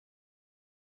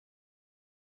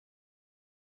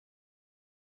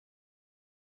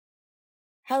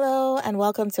Hello, and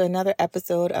welcome to another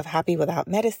episode of Happy Without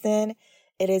Medicine.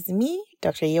 It is me,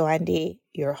 Dr. Yewande,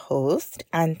 your host,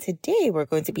 and today we're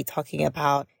going to be talking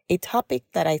about a topic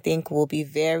that I think will be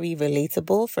very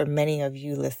relatable for many of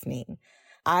you listening.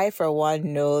 I, for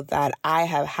one, know that I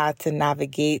have had to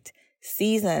navigate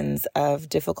seasons of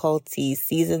difficulty,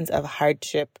 seasons of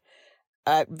hardship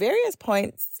at various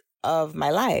points of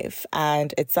my life,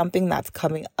 and it's something that's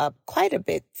coming up quite a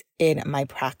bit in my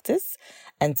practice.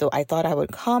 And so I thought I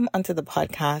would come onto the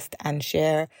podcast and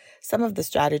share some of the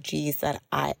strategies that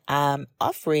I am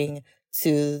offering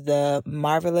to the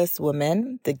marvelous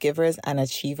women, the givers and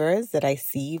achievers that I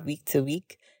see week to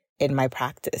week in my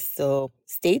practice. So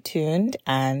stay tuned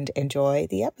and enjoy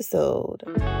the episode.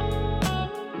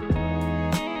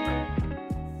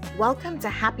 Welcome to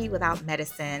Happy Without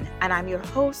Medicine, and I'm your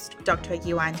host, Dr.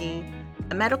 Yewande,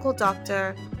 a medical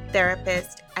doctor,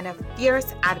 therapist, and a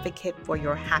fierce advocate for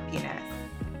your happiness.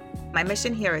 My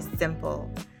mission here is simple: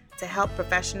 to help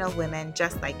professional women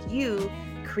just like you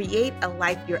create a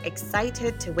life you're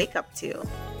excited to wake up to.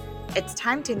 It's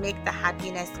time to make the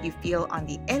happiness you feel on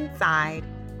the inside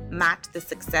match the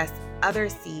success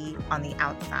others see on the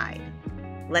outside.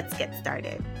 Let's get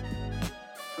started.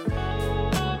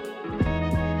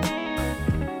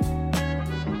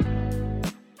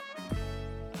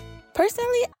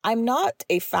 Personally, I'm not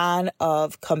a fan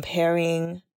of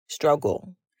comparing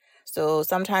struggle. So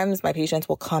sometimes my patients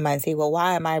will come and say, well,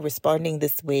 why am I responding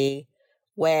this way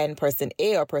when person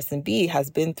A or person B has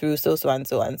been through so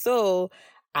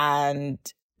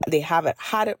and they haven't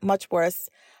had it much worse?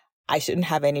 I shouldn't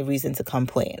have any reason to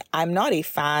complain. I'm not a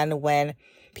fan when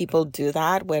people do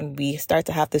that, when we start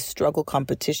to have this struggle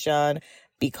competition,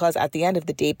 because at the end of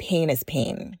the day, pain is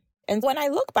pain. And when I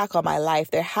look back on my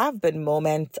life, there have been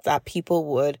moments that people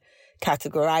would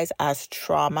categorize as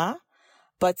trauma,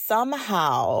 but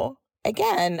somehow,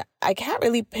 again, I can't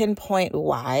really pinpoint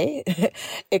why.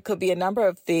 It could be a number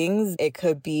of things. It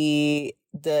could be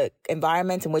the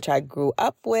environment in which I grew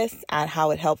up with and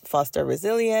how it helped foster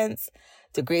resilience,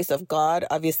 the grace of God.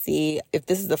 Obviously, if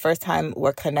this is the first time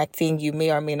we're connecting, you may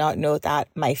or may not know that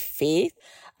my faith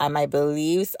and my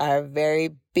beliefs are a very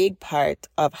big part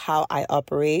of how I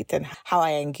operate and how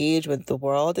I engage with the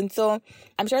world. And so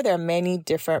I'm sure there are many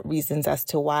different reasons as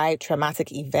to why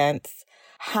traumatic events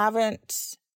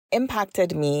haven't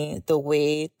impacted me the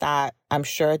way that I'm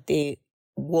sure they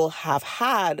will have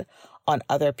had on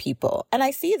other people. And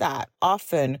I see that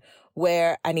often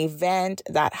where an event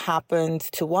that happened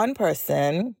to one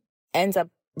person ends up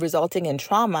resulting in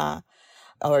trauma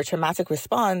or a traumatic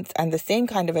response, and the same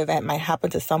kind of event might happen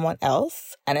to someone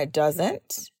else and it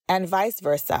doesn't, and vice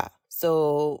versa.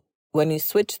 So when you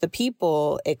switch the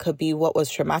people, it could be what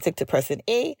was traumatic to person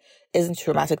A isn't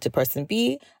traumatic to person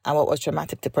B, and what was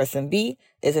traumatic to person B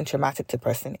isn't traumatic to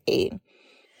person A.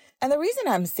 And the reason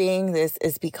I'm saying this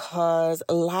is because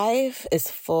life is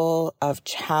full of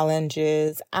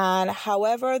challenges, and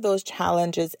however those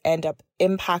challenges end up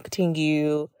impacting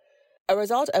you, a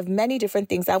result of many different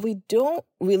things that we don't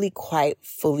really quite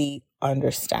fully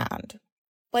understand.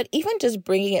 But even just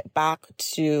bringing it back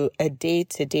to a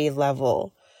day-to-day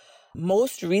level,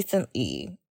 most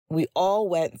recently, we all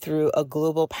went through a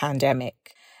global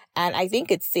pandemic. And I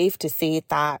think it's safe to say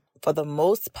that for the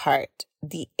most part,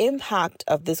 the impact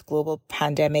of this global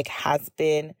pandemic has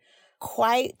been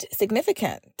quite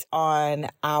significant on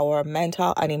our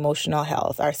mental and emotional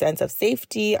health, our sense of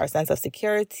safety, our sense of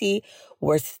security.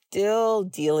 We're still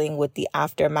dealing with the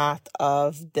aftermath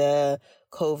of the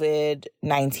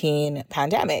COVID-19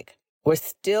 pandemic. We're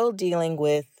still dealing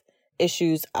with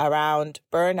issues around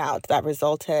burnout that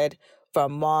resulted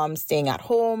from moms staying at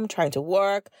home, trying to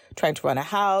work, trying to run a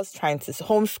house, trying to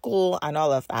homeschool, and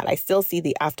all of that. I still see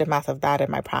the aftermath of that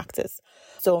in my practice.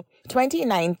 So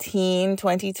 2019,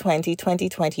 2020,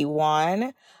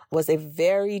 2021 was a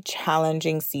very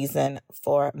challenging season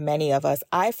for many of us.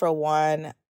 I, for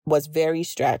one, was very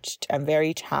stretched and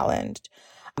very challenged.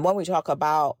 When we talk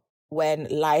about when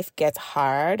life gets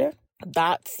hard,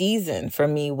 that season for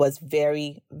me was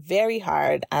very, very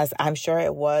hard, as I'm sure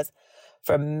it was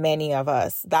for many of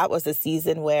us. That was a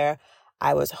season where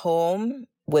I was home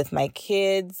with my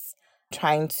kids,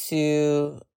 trying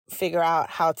to figure out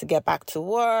how to get back to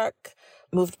work,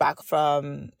 moved back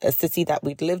from a city that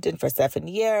we'd lived in for 7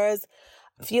 years,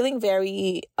 feeling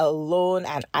very alone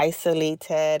and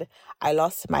isolated. I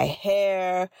lost my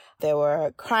hair. There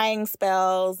were crying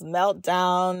spells,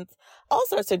 meltdowns, all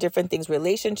sorts of different things,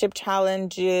 relationship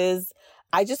challenges.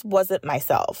 I just wasn't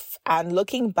myself. And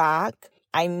looking back,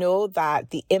 I know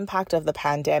that the impact of the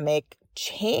pandemic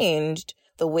changed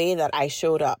the way that I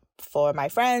showed up for my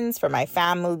friends, for my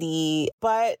family.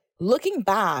 But looking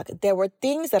back, there were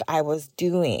things that I was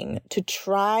doing to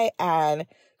try and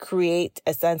create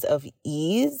a sense of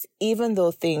ease, even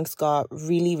though things got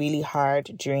really, really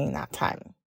hard during that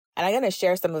time. And I'm going to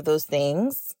share some of those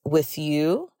things with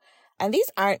you. And these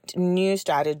aren't new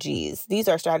strategies. These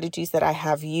are strategies that I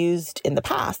have used in the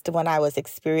past when I was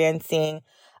experiencing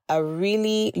a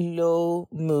really low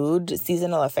mood,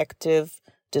 seasonal affective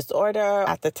disorder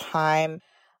at the time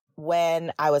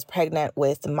when I was pregnant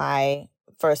with my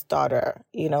first daughter.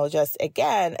 Just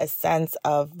again, a sense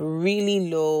of really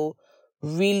low,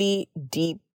 really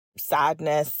deep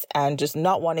sadness and just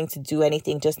not wanting to do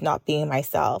anything, just not being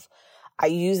myself. I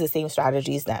use the same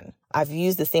strategies then. I've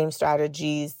used the same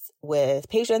strategies with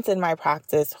patients in my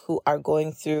practice who are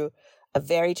going through a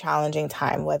very challenging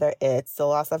time, whether it's the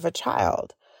loss of a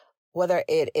child, whether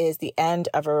it is the end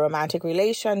of a romantic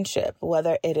relationship,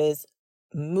 whether it is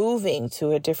moving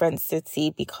to a different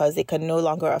city because they can no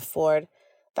longer afford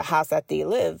the house that they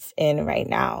live in right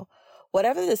now.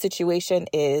 Whatever the situation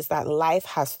is that life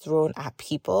has thrown at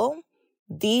people,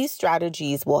 these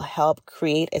strategies will help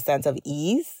create a sense of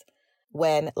ease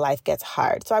when life gets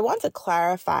hard. So I want to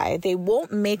clarify, they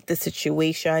won't make the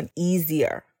situation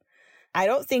easier. I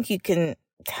don't think you can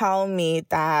tell me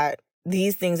that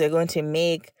these things are going to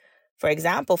make, for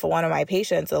example, for one of my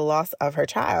patients, the loss of her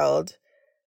child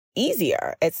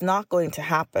easier. It's not going to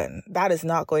happen. That is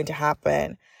not going to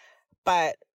happen.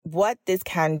 But what this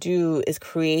can do is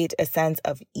create a sense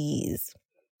of ease,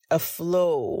 a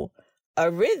flow,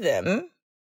 a rhythm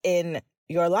in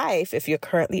your life if you're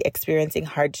currently experiencing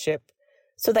hardship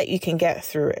so that you can get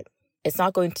through it. It's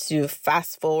not going to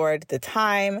fast forward the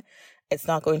time. It's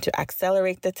not going to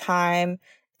accelerate the time.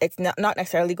 It's not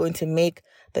necessarily going to make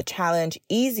the challenge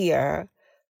easier,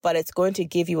 but it's going to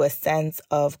give you a sense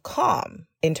of calm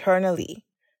internally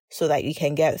so that you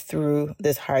can get through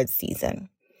this hard season.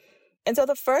 And so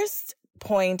the first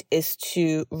point is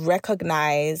to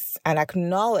recognize and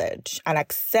acknowledge and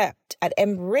accept and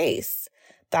embrace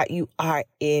that you are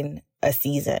in a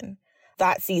season.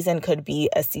 That season could be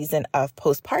a season of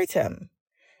postpartum.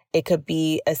 It could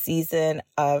be a season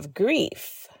of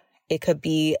grief. It could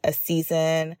be a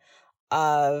season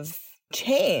of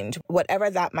change, whatever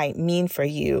that might mean for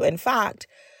you. In fact,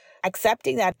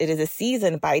 accepting that it is a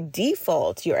season by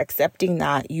default, you're accepting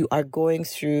that you are going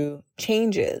through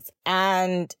changes.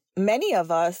 And many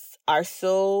of us are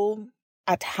so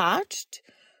attached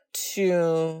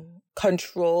to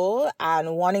control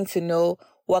and wanting to know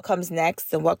what comes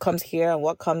next and what comes here and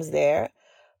what comes there.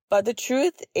 But the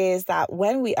truth is that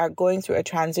when we are going through a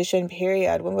transition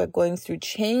period, when we're going through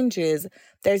changes,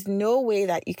 there's no way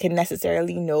that you can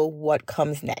necessarily know what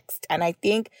comes next. And I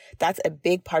think that's a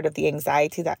big part of the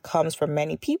anxiety that comes from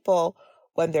many people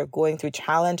when they're going through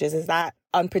challenges, is that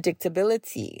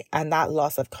unpredictability and that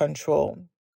loss of control.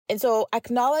 And so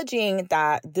acknowledging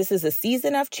that this is a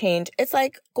season of change, it's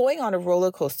like going on a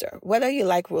roller coaster, whether you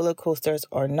like roller coasters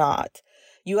or not.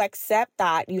 You accept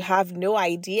that you have no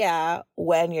idea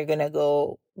when you're going to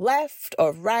go left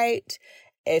or right.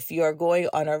 If you're going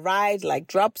on a ride like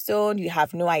Drop Zone, you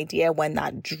have no idea when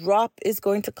that drop is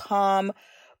going to come.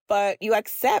 But you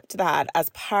accept that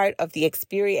as part of the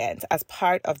experience, as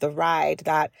part of the ride,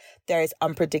 that there is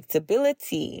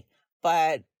unpredictability.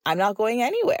 But I'm not going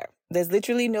anywhere. There's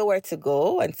literally nowhere to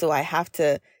go. And so I have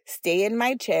to stay in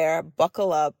my chair,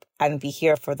 buckle up, and be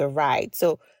here for the ride.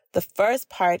 So the first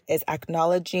part is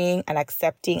acknowledging and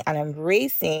accepting and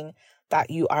embracing that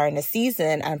you are in a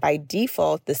season, and by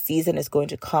default, the season is going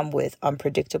to come with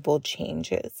unpredictable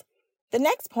changes. The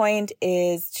next point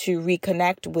is to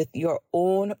reconnect with your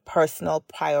own personal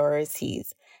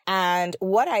priorities. And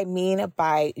what I mean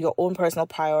by your own personal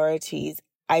priorities,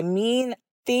 I mean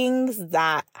things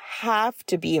that have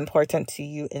to be important to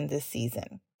you in this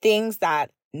season. Things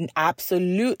that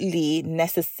absolutely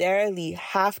necessarily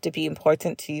have to be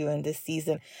important to you in this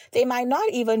season. They might not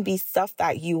even be stuff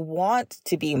that you want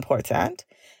to be important,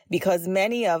 because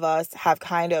many of us have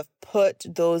kind of put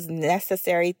those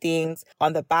necessary things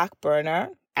on the back burner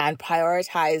and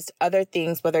prioritized other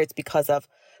things, whether it's because of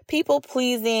people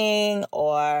pleasing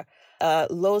or a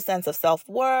low sense of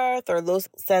self-worth or low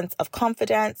sense of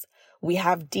confidence. We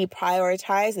have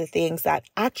deprioritized the things that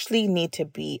actually need to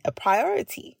be a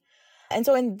priority. And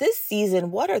so in this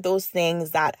season, what are those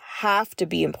things that have to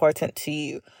be important to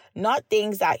you? Not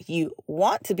things that you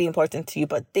want to be important to you,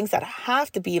 but things that have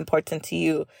to be important to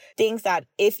you. Things that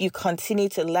if you continue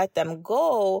to let them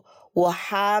go will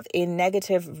have a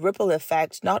negative ripple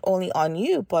effect, not only on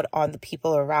you, but on the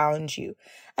people around you.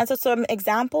 And so some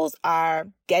examples are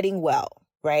getting well,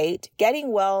 right?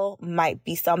 Getting well might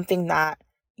be something that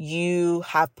you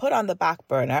have put on the back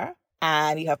burner.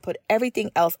 and you have put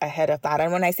everything else ahead of that.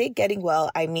 And when I say getting well,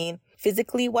 I mean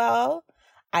physically well,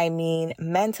 I mean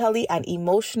mentally and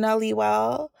emotionally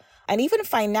well, and even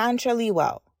financially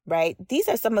well, right? These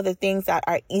are some of the things that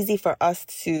are easy for us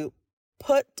to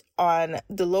put on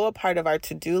the lower part of our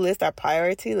to-do list, our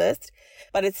priority list.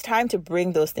 But it's time to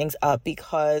bring those things up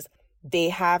because they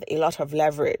have a lot of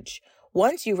leverage.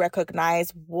 Once you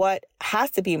recognize what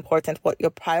has to be important, what your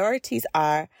priorities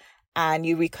are, and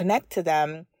you reconnect to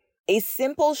them, a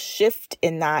simple shift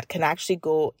in that can actually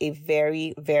go a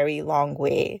very, very long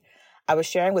way. I was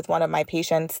sharing with one of my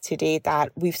patients today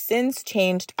that we've since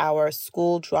changed our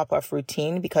school drop-off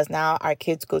routine because now our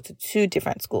kids go to 2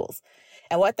 different schools.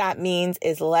 And what that means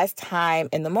is less time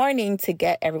in the morning to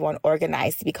get everyone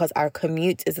organized because our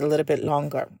commute is a little bit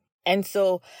longer. And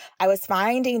so I was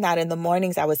finding that in the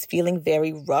mornings, I was feeling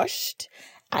very rushed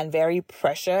and very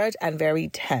pressured and very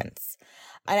tense.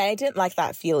 And I didn't like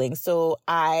that feeling. So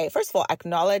I, first of all,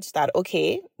 acknowledged that,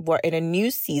 okay, we're in a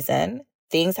new season.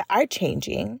 Things are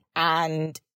changing.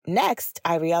 And next,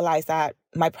 I realized that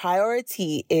my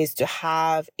priority is to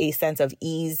have a sense of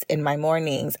ease in my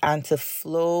mornings and to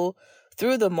flow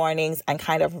through the mornings and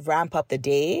kind of ramp up the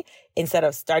day instead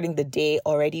of starting the day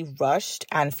already rushed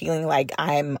and feeling like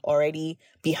I'm already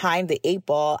behind the 8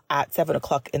 ball at 7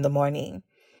 o'clock in the morning.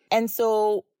 And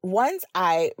so once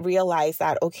I realized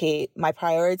that, okay, my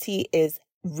priority is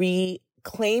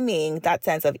reclaiming that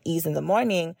sense of ease in the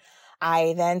morning,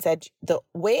 I then said the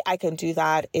way I can do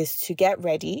that is to get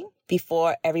ready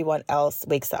before everyone else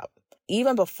wakes up,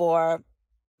 even before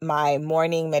my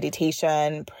morning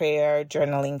meditation, prayer,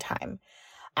 journaling time.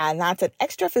 And that's an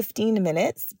extra 15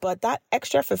 minutes, but that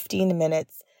extra 15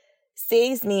 minutes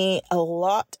saves me a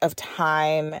lot of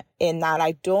time in that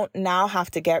I don't now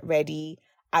have to get ready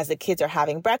as the kids are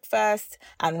having breakfast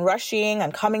and rushing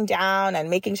and coming down and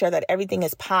making sure that everything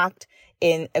is packed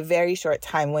in a very short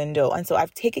time window. And so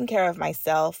I've taken care of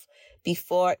myself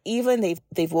before even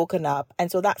they've woken up. And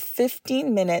so that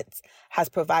 15 minutes has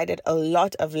provided a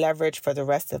lot of leverage for the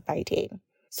rest of my day.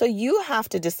 So you have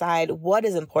to decide what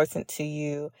is important to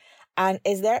you. And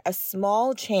is there a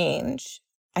small change?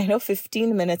 I know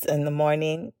 15 minutes in the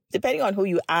morning, depending on who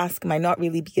you ask, might not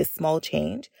really be a small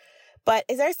change. But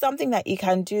is there something that you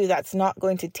can do that's not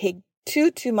going to take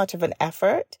too much of an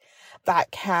effort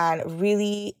that can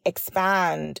really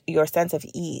expand your sense of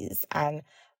ease and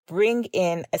bring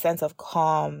in a sense of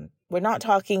calm? We're not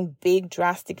talking big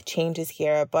drastic changes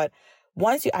here, but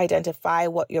once you identify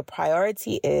what your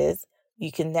priority is,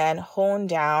 you can then hone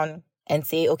down and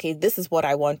say, okay, this is what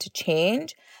I want to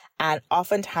change. And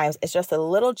oftentimes it's just a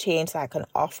little change that can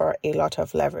offer a lot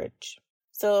of leverage.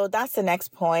 So that's the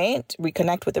next point.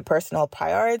 Reconnect with the personal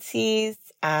priorities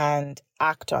and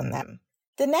act on them.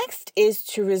 The next is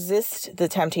to resist the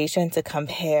temptation to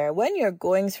compare. When you're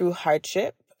going through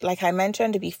hardship, like I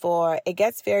mentioned before, it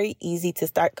gets very easy to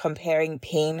start comparing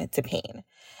pain to pain.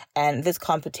 And this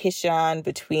competition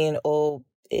between, and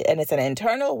it's an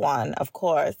internal one, of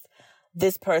course,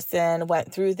 this person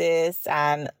went through this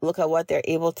and look at what they're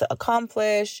able to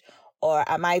accomplish. Or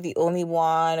am I the only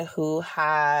one who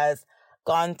has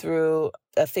gone through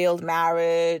a failed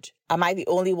marriage? Am I the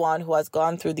only one who has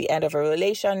gone through the end of a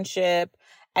relationship?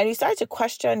 And you start to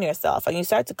question yourself and you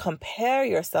start to compare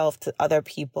yourself to other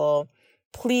people.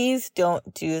 Please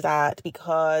don't do that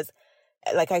because,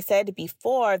 like I said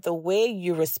before, the way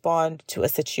you respond to a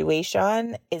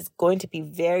situation is going to be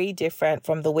very different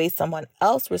from the way someone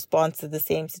else responds to the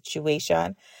same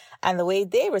situation. And the way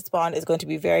they respond is going to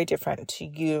be very different to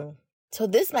you. So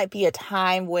this might be a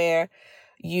time where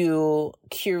you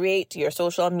curate your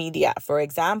social media, for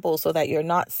example, so that you're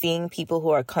not seeing people who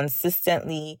are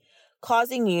consistently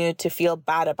causing you to feel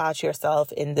bad about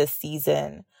yourself in this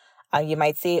season. You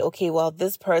might say, okay, well,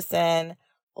 this person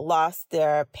lost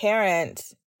their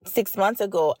parent 6 months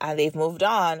ago and they've moved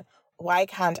on. Why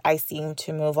can't I seem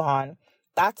to move on?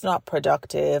 That's not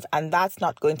productive, and that's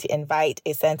not going to invite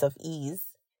a sense of ease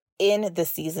in the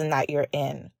season that you're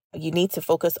in. You need to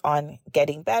focus on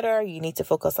getting better. You need to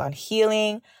focus on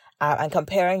healing, and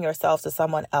comparing yourself to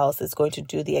someone else is going to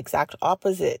do the exact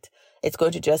opposite. It's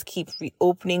going to just keep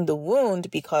reopening the wound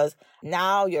because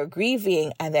now you're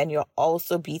grieving and then you're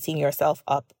also beating yourself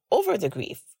up over the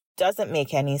grief. Doesn't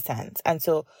make any sense. And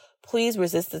so please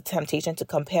resist the temptation to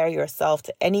compare yourself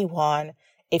to anyone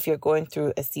if you're going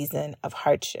through a season of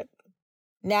hardship.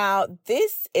 Now,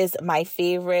 this is my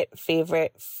favorite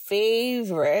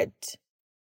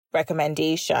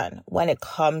recommendation when it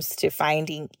comes to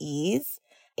finding ease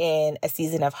in a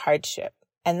season of hardship.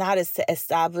 And that is to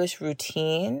establish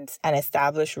routines and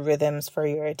establish rhythms for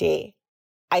your day.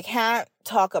 I can't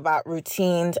talk about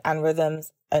routines and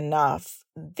rhythms enough.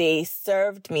 They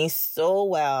served me so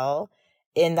well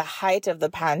in the height of the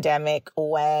pandemic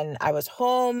when I was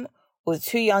home with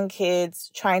two young kids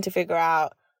trying to figure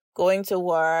out going to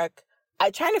work.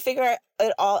 Trying to figure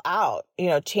it all out,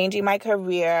 changing my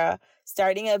career,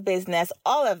 starting a business,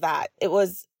 all of that. It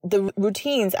was the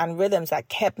routines and rhythms that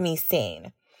kept me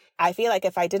sane. I feel like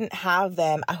if I didn't have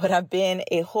them, I would have been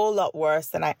a whole lot worse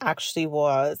than I actually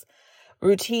was.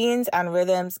 Routines and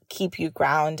rhythms keep you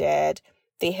grounded.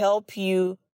 They help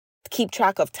you keep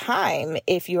track of time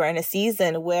if you're in a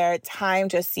season where time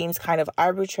just seems kind of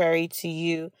arbitrary to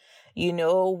you. You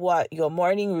know what your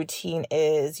morning routine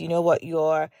is. You know what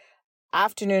your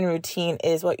afternoon routine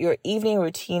is, what your evening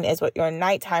routine is, what your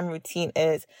nighttime routine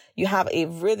is. You have a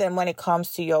rhythm when it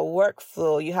comes to your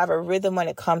workflow. You have a rhythm when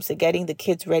it comes to getting the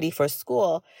kids ready for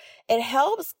school. It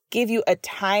helps give you a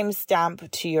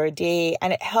timestamp to your day,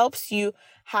 and it helps you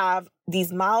have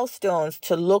these milestones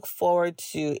to look forward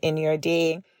to in your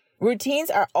day. Routines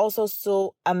are also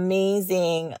so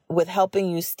amazing with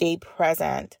helping you stay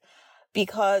present,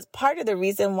 because part of the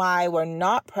reason why we're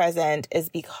not present is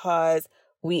because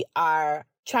we are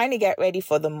trying to get ready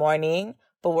for the morning,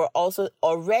 but we're also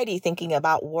already thinking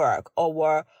about work, or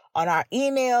we're on our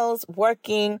emails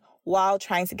working while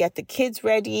trying to get the kids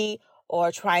ready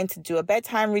or trying to do a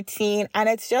bedtime routine. And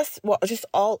it's just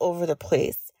all over the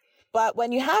place. But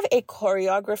when you have a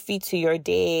choreography to your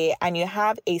day and you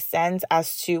have a sense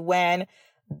as to when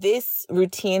this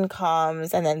routine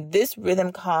comes and then this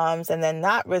rhythm comes and then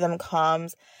that rhythm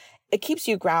comes, it keeps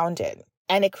you grounded.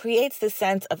 And it creates the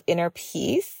sense of inner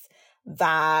peace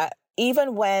that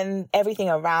even when everything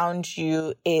around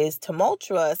you is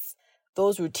tumultuous,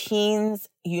 those routines,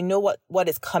 you know what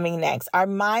is coming next. Our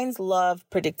minds love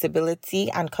predictability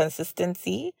and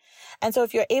consistency. And so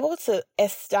if you're able to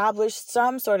establish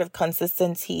some sort of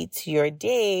consistency to your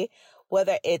day,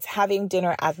 whether it's having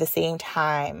dinner at the same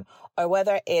time or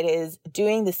whether it is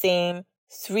doing the same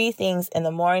 3 things in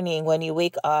the morning when you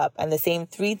wake up and the same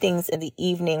 3 things in the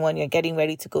evening when you're getting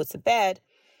ready to go to bed,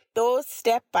 those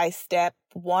step by step,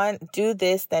 one, do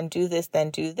this, then do this, then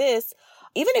do this.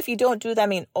 Even if you don't do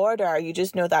them in order, you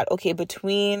just know that, okay,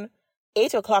 between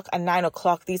 8 o'clock and 9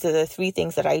 o'clock, these are the 3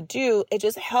 things that I do. It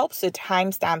just helps to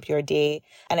timestamp your day,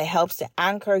 and it helps to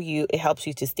anchor you. It helps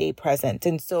you to stay present.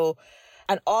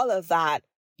 And all of that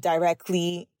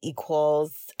directly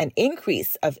equals an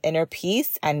increase of inner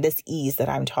peace and this ease that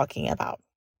I'm talking about.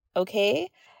 Okay?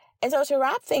 And so to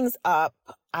wrap things up,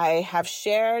 I have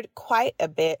shared quite a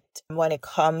bit when it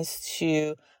comes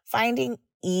to finding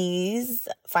ease,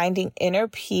 finding inner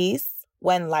peace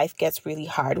when life gets really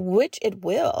hard, which it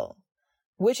will.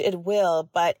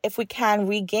 But if we can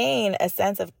regain a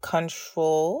sense of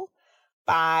control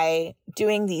by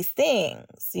doing these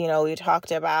things, we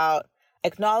talked about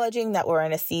acknowledging that we're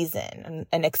in a season,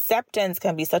 and acceptance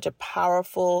can be such a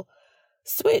powerful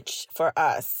switch for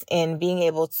us in being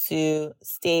able to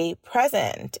stay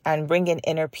present and bring in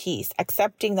inner peace,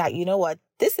 accepting that,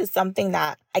 this is something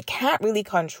that I can't really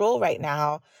control right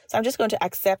now. So I'm just going to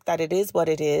accept that it is what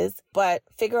it is, but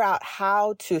figure out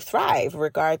how to thrive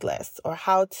regardless, or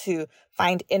how to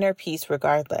find inner peace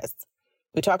regardless.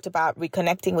 We talked about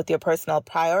reconnecting with your personal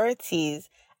priorities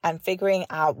and figuring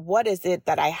out what is it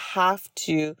that I have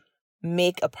to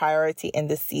make a priority in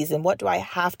this season? What do I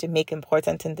have to make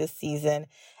important in this season?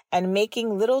 And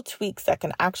making little tweaks that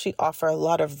can actually offer a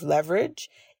lot of leverage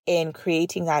in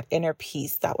creating that inner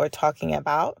peace that we're talking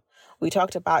about. We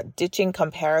talked about ditching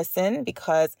comparison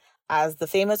because, as the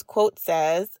famous quote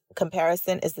says,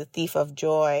 comparison is the thief of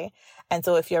joy. And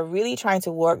so if you're really trying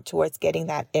to work towards getting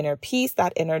that inner peace,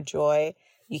 that inner joy,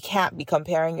 you can't be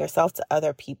comparing yourself to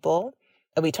other people.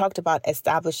 And we talked about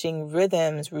establishing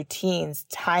rhythms, routines,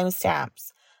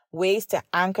 timestamps, ways to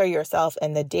anchor yourself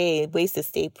in the day, ways to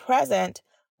stay present,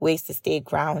 ways to stay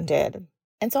grounded.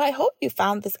 And so I hope you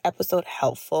found this episode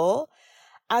helpful.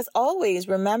 As always,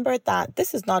 remember that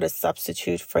this is not a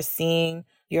substitute for seeing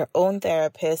your own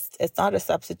therapist. It's not a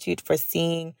substitute for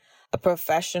seeing a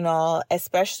professional,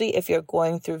 especially if you're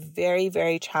going through very,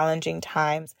 very challenging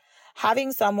times.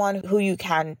 Having someone who you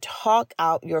can talk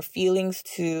out your feelings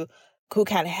to, who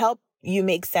can help you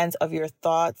make sense of your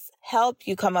thoughts, help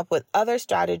you come up with other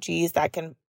strategies that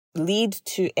can lead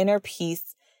to inner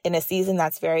peace in a season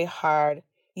that's very hard.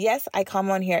 Yes, I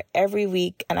come on here every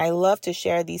week and I love to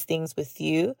share these things with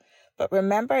you. But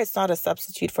remember, it's not a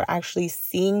substitute for actually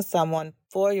seeing someone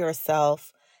for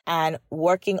yourself and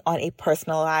working on a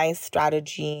personalized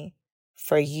strategy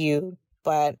for you.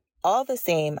 But all the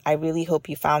same, I really hope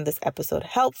you found this episode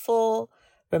helpful.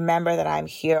 Remember that I'm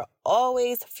here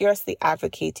always fiercely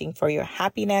advocating for your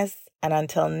happiness And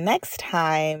until next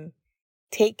time,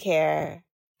 take care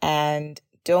and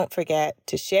don't forget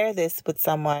to share this with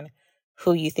someone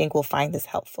who you think will find this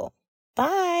helpful.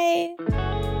 Bye.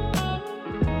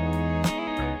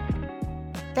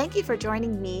 Thank you for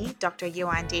joining me, Dr.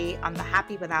 Yewande, on the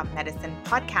Happy Without Medicine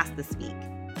podcast this week.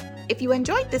 If you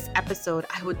enjoyed this episode,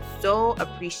 I would so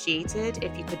appreciate it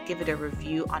if you could give it a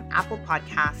review on Apple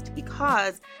Podcast,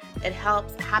 because it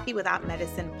helps Happy Without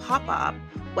Medicine pop up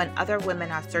when other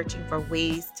women are searching for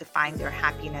ways to find their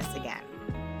happiness again.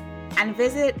 And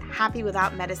visit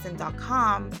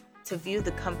happywithoutmedicine.com to view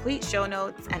the complete show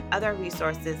notes and other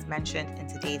resources mentioned in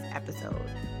today's episode.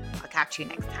 I'll catch you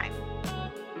next time.